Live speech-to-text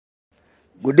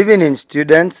Good evening,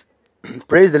 students.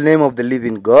 Praise the name of the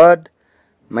living God.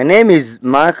 My name is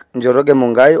Mark Njoroge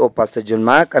Mungai, or Pastor John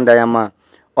Mark, and I am an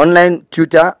online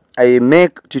tutor. I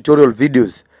make tutorial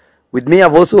videos. With me,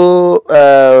 I've also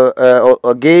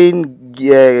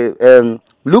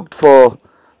looked for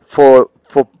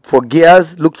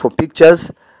gears, looked for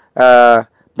pictures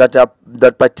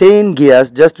that pertain gears,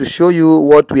 just to show you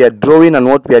what we are drawing and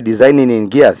what we are designing in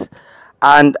gears.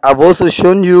 And I've also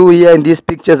shown you here in these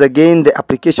pictures again the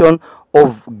application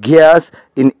of gears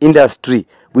in industry.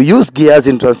 We use gears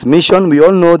in transmission. We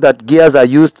all know that gears are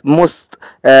used most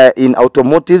in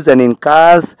automotives and in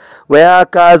cars, where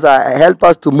cars help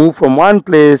us to move from one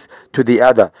place to the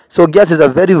other. So gears is a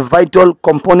very vital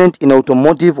component in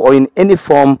automotive or in any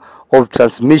form of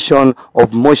transmission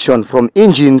of motion, from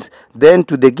engines, then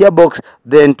to the gearbox,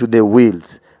 then to the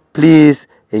wheels. Please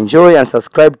enjoy and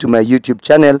subscribe to my YouTube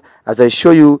channel as I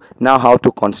show you now how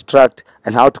to construct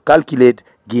and how to calculate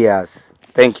gears.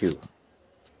 Thank you.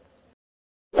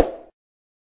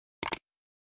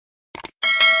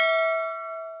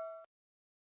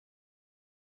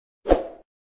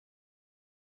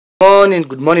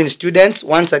 Good morning, students.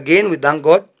 Once again, we thank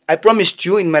God. I promised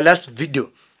you in my last video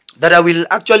that I will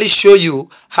actually show you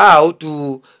how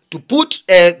to put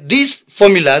these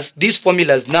formulas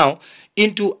now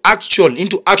into actual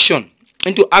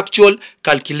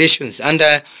calculations. And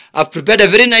I've prepared a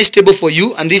very nice table for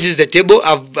you, and this is the table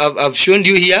I've shown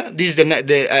you here. This is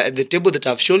the table that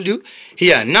I've shown you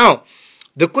here. Now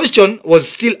the question was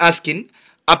still asking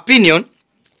opinion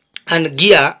and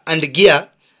gear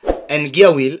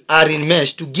wheel are in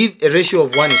mesh to give a ratio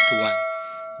of 1:1.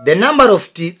 The number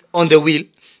of teeth on the wheel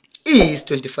is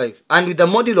 25, and with a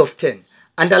module of 10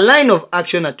 and a line of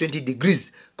action at 20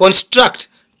 degrees, construct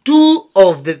 2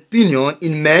 of the pinion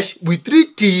in mesh with 3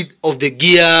 teeth of the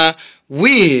gear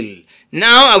wheel.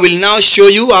 Now I will now show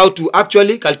you how to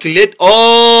actually calculate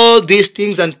all these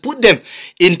things and put them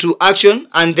into action,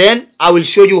 and then I will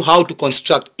show you how to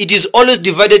construct. It is always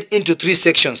divided into 3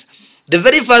 sections. The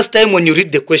very first time when you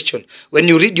read the question, when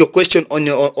you read your question in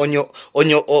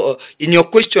your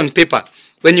question paper,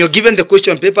 when you're given the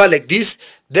question paper like this,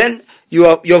 then you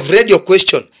have read your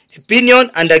question. A pinion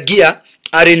and a gear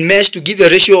are in mesh to give a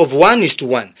ratio of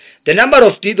 1:1. The number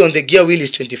of teeth on the gear wheel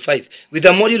is 25 with a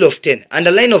module of 10 and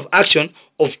a line of action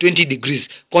of 20 degrees.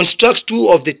 Construct 2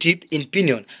 of the teeth in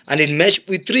pinion and in mesh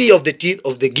with 3 of the teeth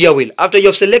of the gear wheel. After you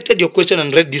have selected your question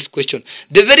and read this question,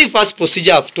 the very first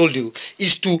procedure I've told you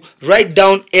is to write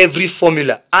down every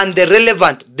formula and the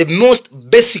relevant, the most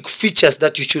basic features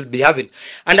that you should be having.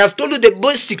 And I've told you the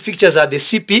basic features are the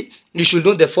CP. You should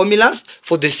know the formulas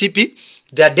for the CP.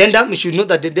 The addendum, you should know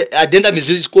that the addendum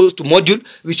is equal to module.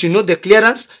 We should know the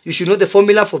clearance. You should know the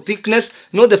formula for thickness.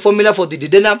 Know the formula for the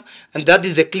addendum, and that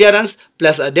is the clearance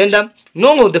plus addendum.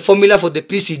 Know the formula for the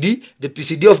PCD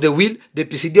of the wheel, the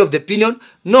PCD of the pinion.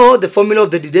 Know the formula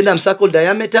of the addendum circle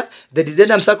diameter, the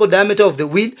addendum circle diameter of the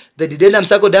wheel, the addendum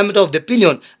circle diameter of the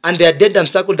pinion, and the addendum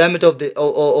circle diameter of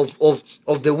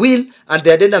the wheel, and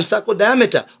the addendum circle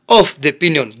diameter of the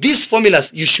pinion. These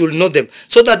formulas, you should know them,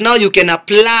 so that now you can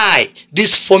apply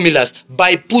these formulas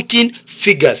by putting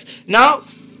figures. Now,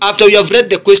 after you have read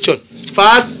the question,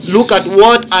 first look at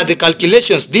what are the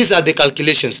calculations. These are the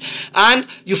calculations, and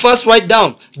you first write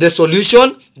down the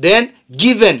solution, then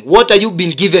given. What are you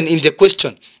been given in the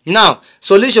question? Now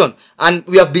solution, and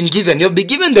you have been given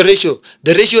the ratio.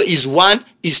 The ratio is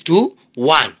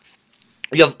 1:1.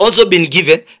 We have also been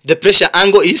given the pressure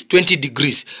angle is 20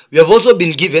 degrees. We have also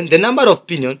been given the number of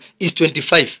pinion is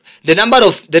 25. The number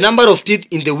of teeth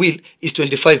in the wheel is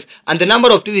 25, and the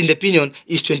number of teeth in the pinion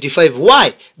is 25.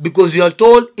 Why? Because we are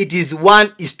told it is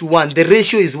 1:1. The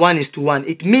ratio is 1:1.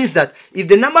 It means that if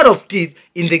the number of teeth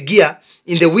in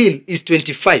the wheel is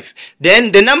 25,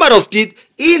 then the number of teeth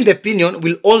in the pinion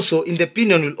will also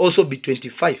be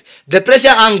 25. The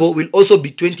pressure angle will also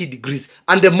be 20 degrees,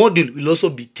 and the module will also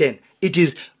be 10. It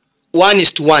is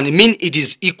 1:1. It means it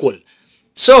is equal.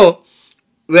 So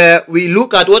where we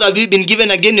look at what have you been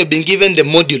given again, you've been given the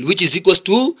module, which is equals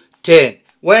to 10.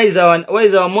 Where is our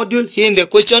module? Here in the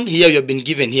question, here you have been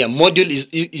given here module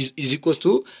is equals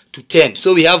to 10.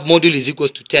 So we have module is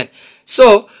equals to 10.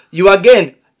 So you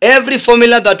again, every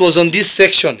formula that was on this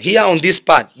section here on this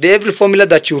part, every formula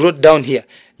that you wrote down here,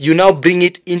 you now bring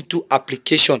it into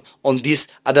application on this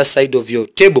other side of your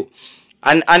table.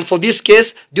 And for this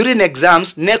case, during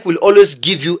exams, KNEC will always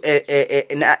give you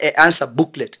an answer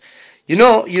booklet. You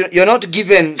know, you're not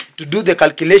given to do the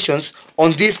calculations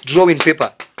on this drawing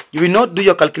paper. You will not do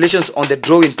your calculations on the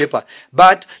drawing paper,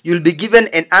 but you will be given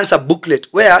an answer booklet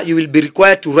where you will be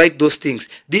required to write those things.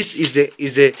 This is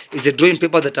the drawing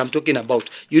paper that I'm talking about.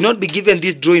 You will not be given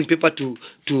this drawing paper to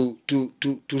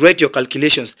write your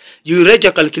calculations. You will write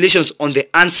your calculations on the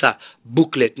answer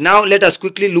booklet. Now let us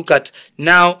quickly look at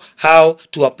now how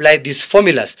to apply these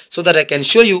formulas so that I can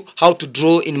show you how to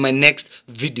draw in my next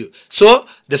video. So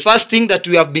the first thing that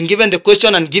we have been given the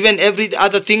question and given every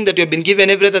other thing that we have been given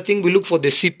every other thing, we look for the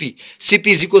CP. CP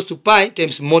is equals to pi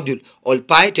times module, or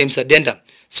pi times addendum.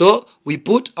 So we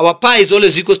put our pi is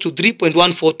always equals to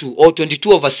 3.142 or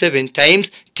 22/7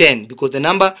 times 10, because the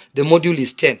module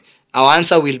is 10. Our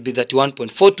answer will be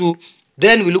 31.42.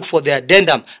 Then we look for the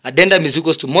addendum. Addendum is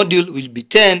equals to module will be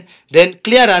 10. Then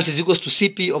clearance is equals to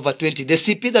CP over 20. The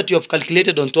CP that you have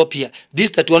calculated on top here, this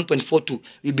 31.42,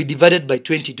 will be divided by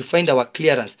 20 to find our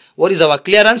clearance. What is our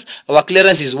clearance? Our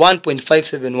clearance is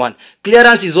 1.571.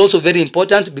 Clearance is also very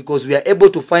important because we are able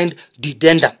to find the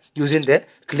addendum using the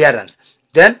clearance.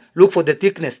 Then look for the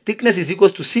thickness. Thickness is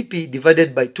equals to CP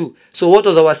divided by 2. So what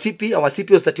was our CP? Our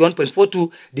CP was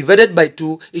 31.42 divided by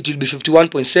 2. It will be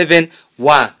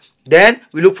 51.71. Then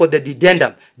we look for the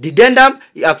addendum. Addendum,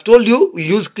 I've told you, we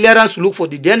use clearance to look for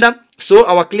the addendum. So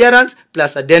our clearance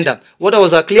plus addendum. What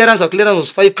was our clearance? Our clearance was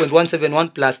 5.171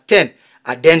 plus 10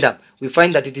 addendum. We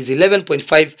find that it is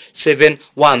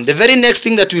 11.571. The very next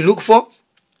thing that we look for,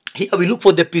 here we look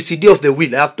for the PCD of the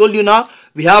wheel. I have told you now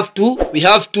we have two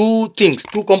things,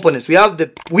 two components. We have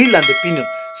the wheel and the pinion.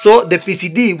 So the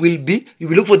PCD will be, you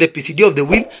will look for the PCD of the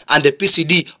wheel and the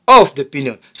PCD of the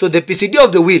pinion. So the PCD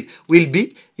of the wheel will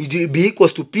be, it will be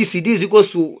equals to PCD is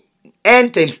equals to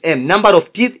N times M, number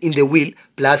of teeth in the wheel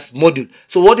plus module.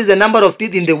 So what is the number of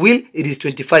teeth in the wheel? It is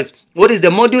 25. What is the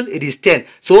module? It is 10.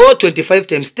 So 25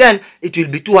 times 10, it will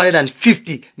be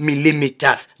 250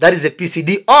 millimeters. That is the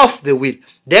PCD of the wheel.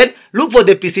 Then look for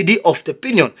the PCD of the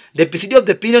pinion. The PCD of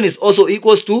the pinion is also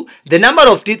equals to the number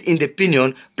of teeth in the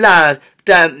pinion plus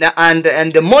and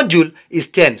the module is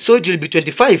 10. So it will be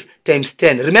 25 times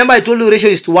 10. Remember I told you ratio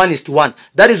is to 1:1.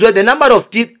 That is where the number of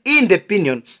teeth in the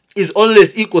pinion is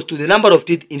always equals to the number of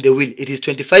teeth in the wheel. It is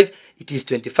 25. It is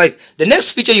 25. The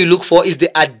next feature you look for is the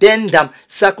addendum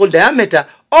circle diameter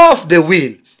of the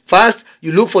wheel. First,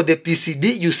 you look for the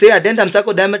PCD. You say addendum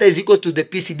circle diameter is equals to the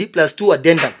PCD plus 2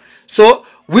 addendum. So,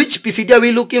 which PCD are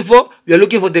we looking for? We are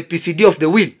looking for the PCD of the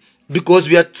wheel, because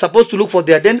we are supposed to look for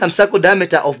the addendum circle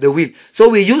diameter of the wheel. So,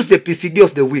 we use the PCD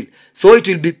of the wheel. So, it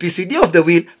will be PCD of the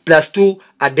wheel plus 2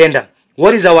 addendum.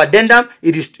 What is our addendum?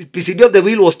 It is PCD of the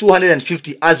wheel was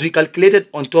 250 as we calculated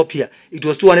on top here. It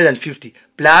was 250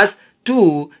 plus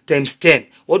 2 times 10.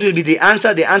 What will be the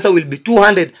answer? The answer will be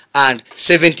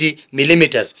 270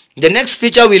 millimeters. The next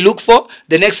feature we look for,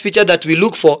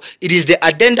 it is the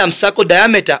addendum circle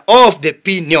diameter of the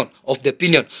pinion.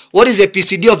 What is the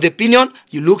PCD of the pinion?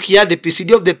 You look here, the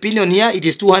PCD of the pinion here, it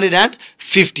is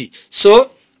 250.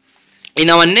 So in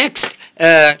our next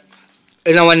where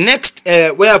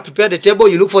I prepare the table,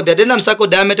 you look for the addendum circle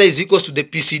diameter is equals to the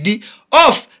PCD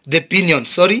of the pinion.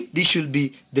 This should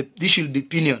be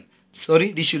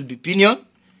pinion.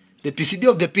 The PCD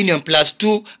of the pinion plus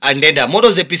 2 addendum. What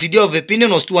was the PCD of the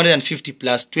pinion? Was 250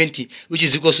 plus 20, which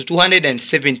is equals to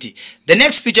 270. The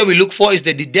next feature we look for is the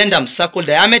addendum circle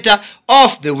diameter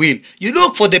of the wheel. You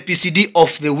look for the PCD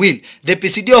of the wheel. The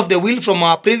PCD of the wheel from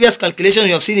our previous calculation,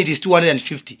 you have seen it is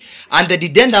 250. And the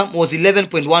addendum was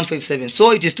 11.157.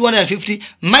 So it is 250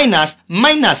 minus,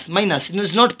 it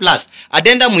is not plus.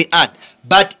 Addendum we add.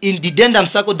 But in the addendum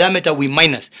circle diameter we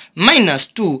minus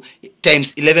 2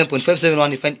 times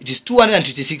 11.571, you find it is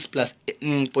 226 plus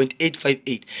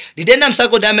 0.858. The addendum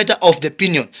circle diameter of the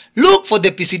pinion. Look for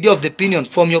the PCD of the pinion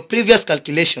from your previous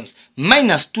calculations.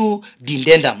 Minus 2 the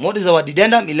addendum. What is our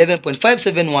addendum?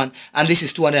 11.571, and this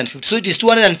is 250. So it is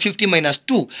 250 minus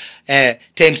 2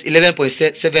 times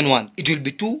 11.71. It will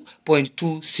be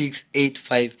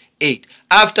 2.26858.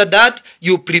 After that,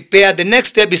 you prepare. The next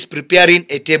step is preparing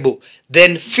a table.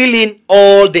 Then fill in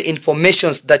all the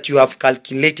informations that you have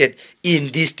calculated in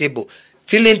this table.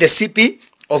 Fill in the CP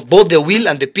of both the wheel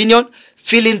and the pinion.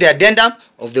 Fill in the addendum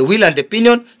of the wheel and the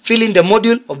pinion. Fill in the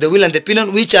module of the wheel and the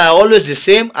pinion, which are always the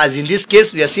same. As in this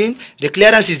case, we are seeing the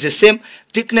clearance is the same,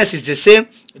 thickness is the same,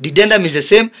 the addendum is the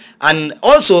same, and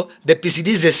also the PCD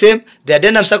is the same, the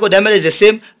addendum circle diameter is the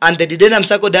same, and the addendum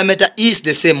circle diameter is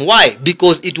the same. Why?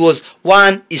 Because it was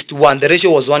 1:1. The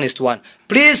ratio was 1:1.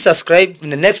 Please subscribe.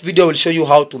 In the next video, I will show you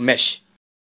how to mesh.